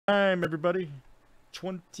Time, everybody.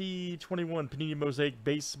 2021 Panini Mosaic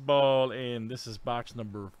Baseball, and this is box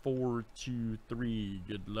number 423.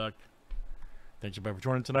 Good luck. Thanks everybody for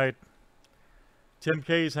joining tonight. Tim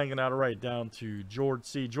K is hanging out all right down to George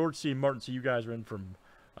C. George C. Martin C. You guys are in from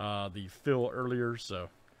the fill earlier, so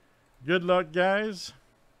good luck, guys.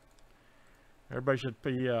 Everybody should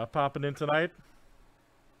be popping in tonight.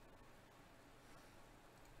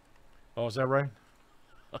 Oh, is that right?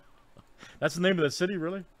 That's the name of the city,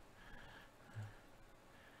 really?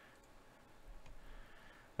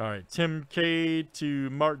 All right, Tim K to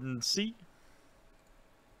Martin C.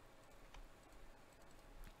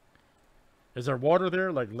 Is there water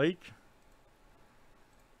there, like lake?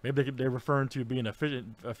 Maybe they're referring to being a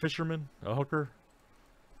fisherman, a hooker.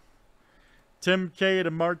 Tim K to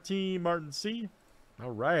Martin C. All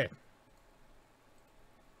right.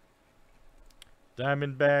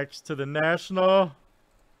 Diamondbacks to the National.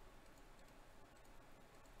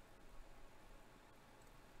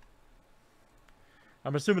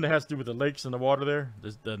 I'm assuming it has to do with the lakes and the water there.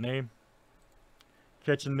 The name.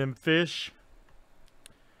 Catching them fish.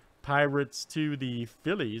 Pirates to the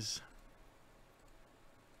Phillies.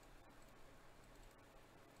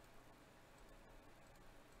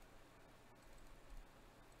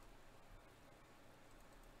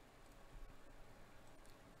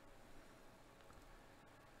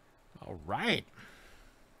 All right.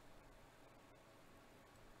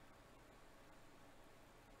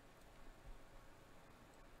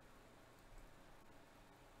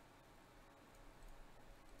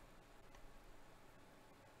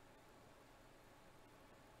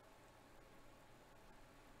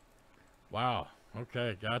 Wow.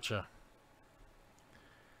 Okay, gotcha.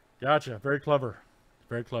 Gotcha. Very clever.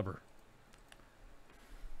 Very clever.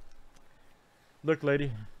 Look,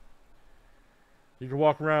 lady. You can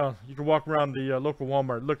walk around. You can walk around the local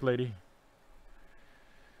Walmart. Look, lady.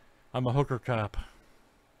 I'm a hooker cop.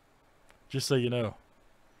 Just so you know.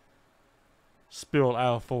 Spill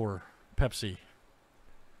aisle 4. Pepsi.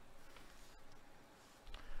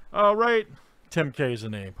 All right. Tim K is the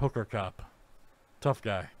name. Hooker cop. Tough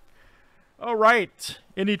guy. All right.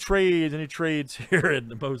 Any trades here in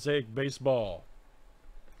the Mosaic Baseball?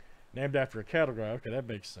 Named after a cattle guy. Okay, that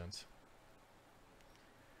makes sense.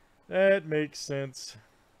 That makes sense.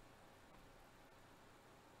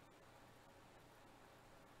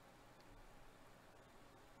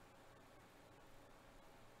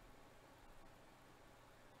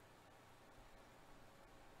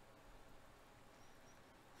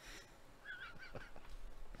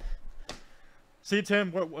 See,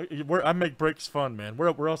 Tim, where I make breaks fun, man.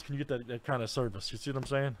 Where else can you get that kind of service? You see what I'm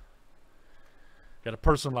saying? Got to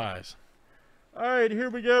personalize. All right, here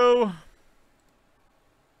we go.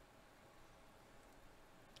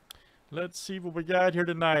 Let's see what we got here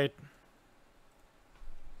tonight.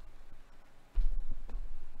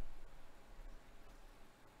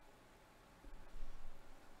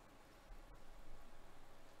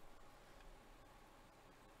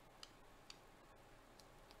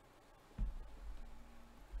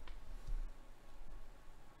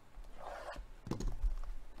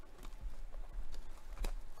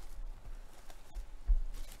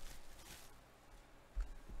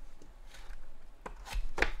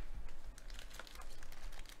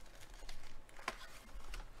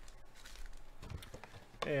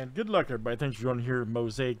 And good luck, everybody. Thanks for joining here.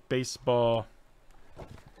 Mosaic Baseball.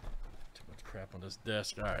 Too much crap on this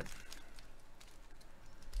desk. All right.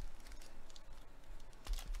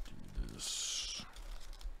 Do this.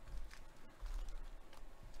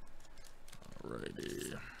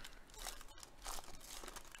 Alrighty.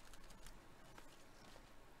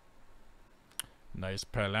 Nice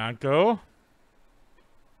Polanco.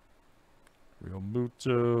 Real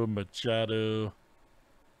Muto, Machado,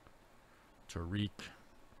 Tariq.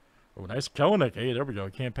 Oh, nice Kelenic. Hey, there we go.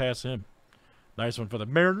 Can't pass him. Nice one for the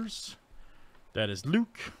Mariners. That is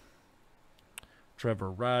Luke. Trevor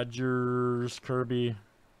Rogers. Kirby.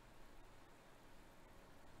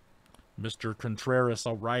 Mr. Contreras.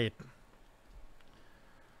 All right.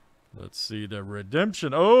 Let's see the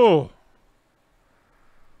redemption. Oh!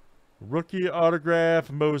 Rookie autograph.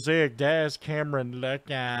 Mosaic. Daz Cameron. Look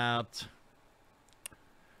out.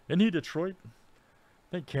 Isn't he Detroit? I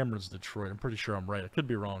think Cameron's Detroit. I'm pretty sure I'm right. I could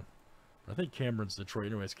be wrong. I think Cameron's Detroit.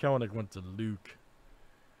 Anyways, Kelenic went to Luke.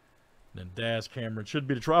 And then Daz Cameron should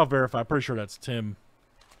be Detroit. I'll verify. I'm pretty sure that's Tim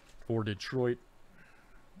for Detroit.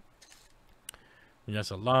 And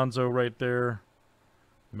that's Alonso right there.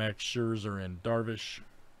 Max Scherzer and Darvish.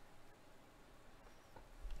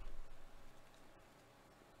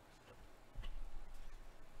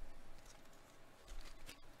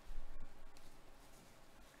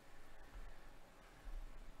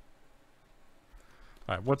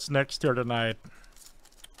 All right, what's next here tonight?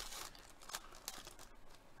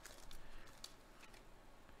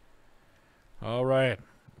 All right.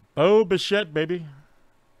 Bo Bichette, baby.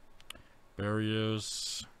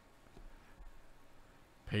 Barrios.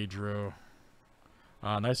 Pedro.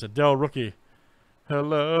 Ah, nice Adele rookie.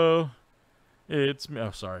 Hello. It's me.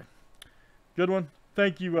 Oh, sorry. Good one.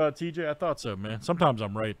 Thank you, TJ. I thought so, man. Sometimes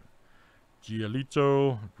I'm right.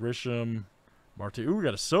 Giolito, Grisham, Marte. Ooh, we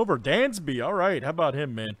got a silver Dansby. All right. How about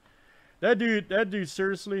him, man? That dude,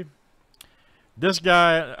 seriously. This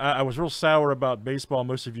guy, I was real sour about baseball.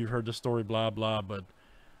 Most of you heard the story, blah, blah. But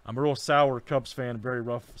I'm a real sour Cubs fan. Very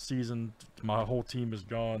rough season. My whole team is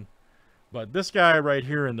gone. But this guy right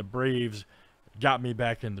here in the Braves got me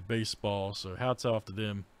back into baseball. So hats off to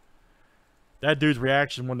them. That dude's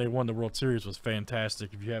reaction when they won the World Series was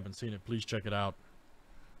fantastic. If you haven't seen it, please check it out.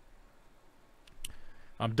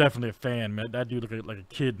 I'm definitely a fan, man. That dude looked like a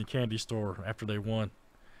kid in the candy store after they won.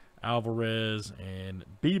 Alvarez and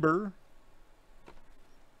Bieber.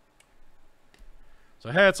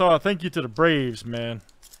 So hats off. Thank you to the Braves, man.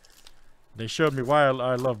 They showed me why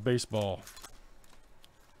I love baseball.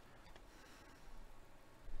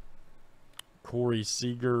 Corey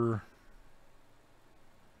Seager.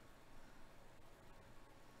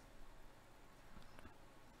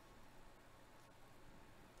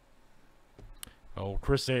 Oh,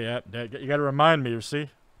 Chris, you got to remind me, you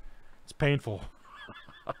see? It's painful.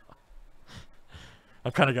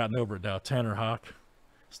 I've kind of gotten over it now. Tanner Hawk.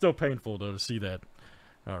 Still painful, though, to see that.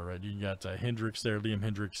 All right, you got Hendricks there, Liam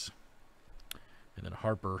Hendricks. And then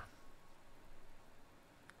Harper.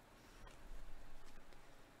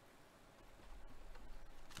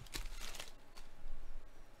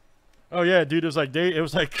 Oh, yeah, dude, it was like deja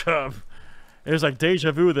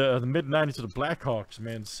vu, the mid-90s to the Blackhawks,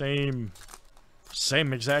 man. Same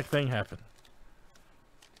exact thing happened.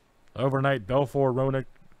 Overnight, Belfour, Roenick,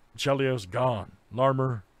 Chelios gone.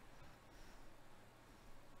 Larmer.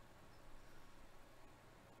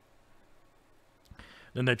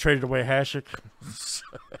 Then they traded away Hasek,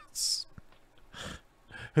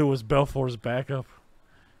 who was Belfour's backup.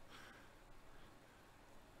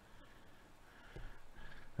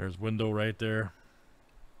 There's Window right there.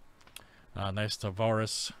 Nice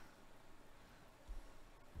Tavares.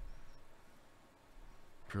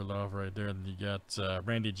 Krylov right there. And you got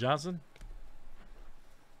Randy Johnson.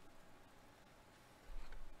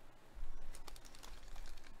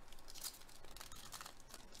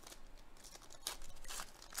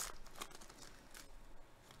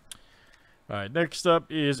 All right, next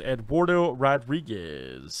up is Eduardo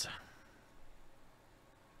Rodriguez.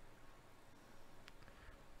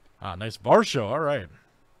 Nice Varsho. All right.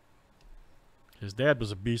 His dad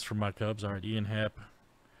was a beast for my Cubs. All right, Ian Happ.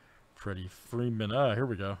 Freddie Freeman. Here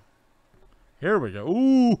we go. Here we go.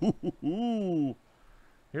 Ooh.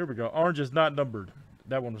 Here we go. Orange is not numbered.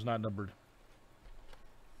 That one was not numbered.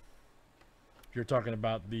 You're talking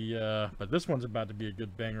about the, but this one's about to be a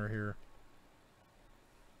good banger here.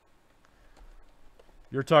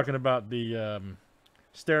 You're talking about the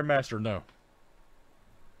Stairmaster? No.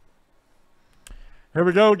 Here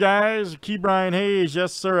we go, guys. Key Brian Hayes.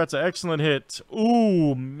 Yes, sir. That's an excellent hit.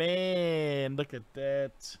 Ooh, man. Look at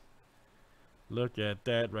that. Look at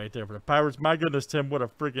that right there for the Pirates. My goodness, Tim. What a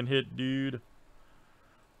freaking hit, dude.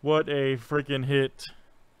 What a freaking hit.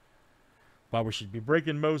 Wow, we should be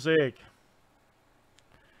breaking Mosaic.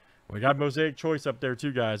 We got Mosaic choice up there,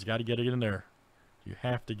 too, guys. Got to get it in there. You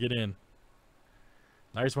have to get in.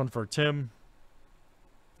 Nice one for Tim.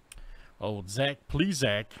 Old Zach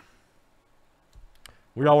Plesac.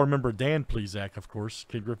 We all remember Dan Plesac, of course.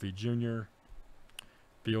 Kid Griffey Jr.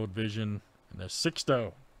 Field Vision. And the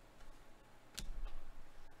Sixto.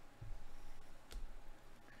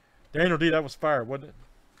 Daniel D, that was fire, wasn't it?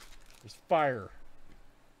 It was fire.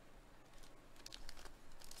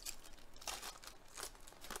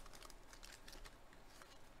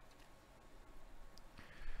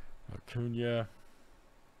 Acuna.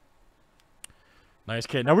 Nice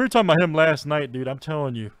kid. Now, we were talking about him last night, dude. I'm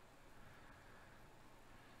telling you.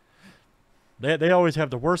 They always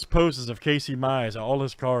have the worst poses of Casey Mize, all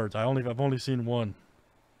his cards. I've only seen one.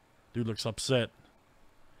 Dude looks upset.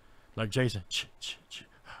 Like Jason.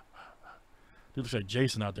 Dude looks like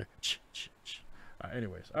Jason out there. All right,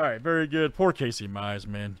 anyways. All right, very good. Poor Casey Mize,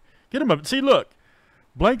 man. Get him up. See, look.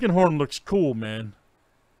 Blankenhorn looks cool, man.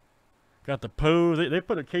 Got the pose. They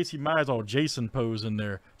put a Casey Mize all Jason pose in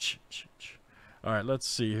there. All right, let's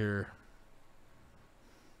see here.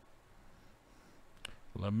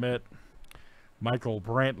 Lamet. Michael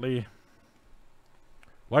Brantley.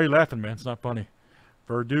 Why are you laughing, man? It's not funny.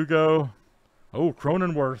 Verdugo. Oh,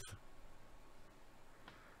 Cronenworth.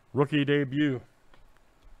 Rookie debut.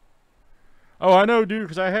 Oh, I know, dude,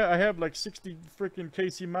 because I have like 60 freaking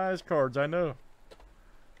Casey Mize cards. I know.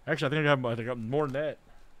 Actually, I think I have more than that.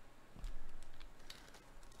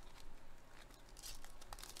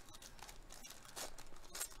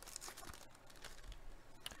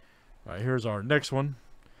 All right, here's our next one.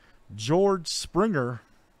 George Springer.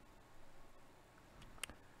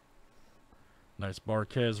 Nice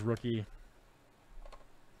Marquez rookie.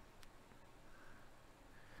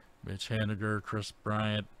 Mitch Haniger, Chris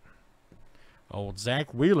Bryant. Old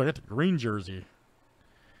Zach Wheeler, got the green jersey.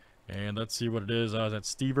 And let's see what it is. That's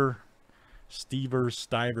Stiver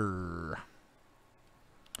Stiver.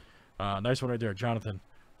 Nice one right there, Jonathan.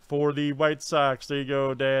 For the White Sox, there you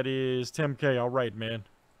go. That is Tim K. All right, man.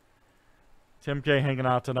 Tim K hanging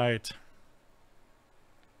out tonight.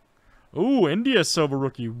 Ooh, India silver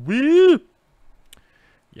rookie. Woo!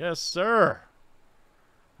 Yes, sir.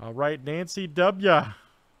 All right, Nancy W.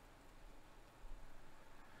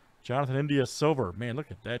 Jonathan India silver. Man,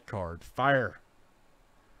 look at that card. Fire.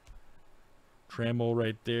 Trammell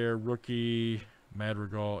right there. Rookie.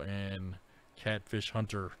 Madrigal and Catfish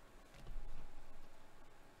Hunter.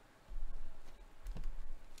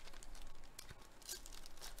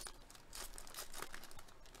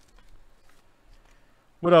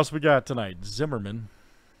 What else we got tonight? Zimmerman.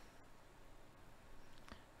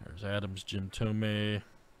 There's Adams, Jim Tomei.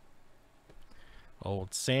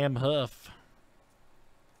 Old Sam Huff.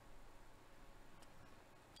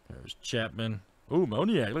 There's Chapman. Ooh,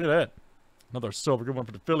 Moniak. Look at that. Another silver. Good one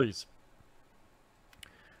for the Phillies.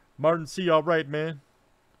 Martin C. All right, man.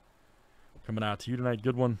 Coming out to you tonight.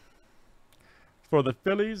 Good one. For the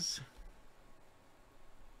Phillies.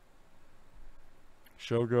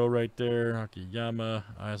 Shogo right there. Akiyama.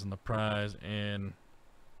 Eyes on the prize. And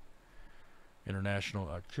International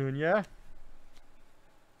Acuna.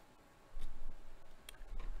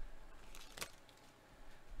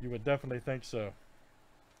 You would definitely think so.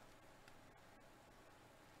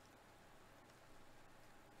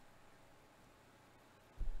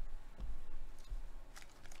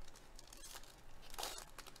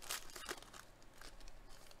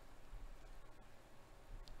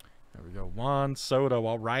 There we go. Juan Soto.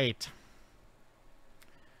 All right.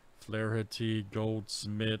 Flaherty,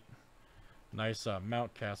 Goldsmith. Nice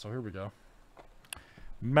Mountcastle. Here we go.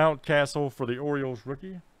 Mountcastle for the Orioles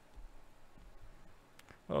rookie.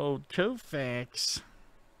 Oh, Koufax.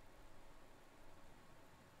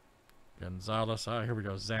 Gonzalez. Here we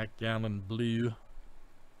go. Zach Gallen, blue.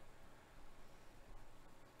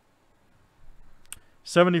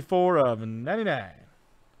 74 of 99.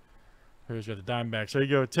 Here's got the Diamondbacks. There you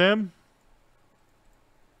go, Tim.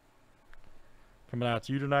 Coming out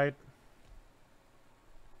to you tonight.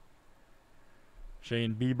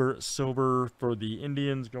 Shane Bieber, silver for the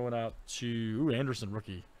Indians. Going out to Anderson,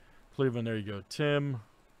 rookie. Cleveland, there you go, Tim.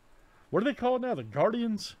 What do they call it now? The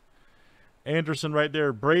Guardians? Anderson right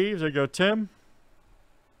there, Braves. There you go, Tim.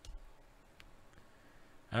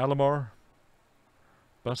 Alomar.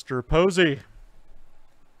 Buster Posey.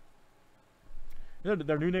 You know,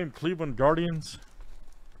 their new name, Cleveland Guardians.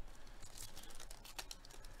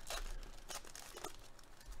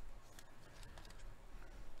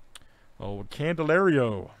 Oh,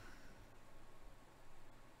 Candelario.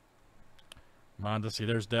 Mondesi.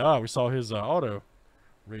 There's the. We saw his auto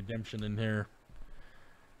redemption in here.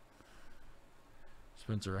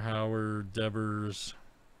 Spencer Howard, Devers.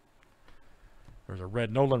 There's a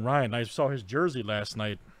red Nolan Ryan. I saw his jersey last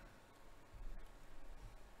night.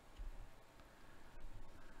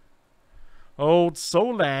 Old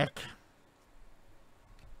Solak.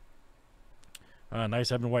 Nice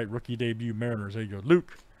having white rookie debut Mariners. There you go.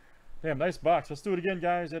 Luke. Damn, nice box. Let's do it again,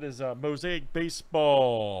 guys. That is Mosaic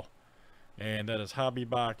Baseball. And that is hobby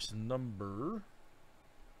box number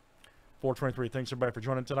 423. Thanks, everybody, for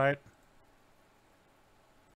joining tonight.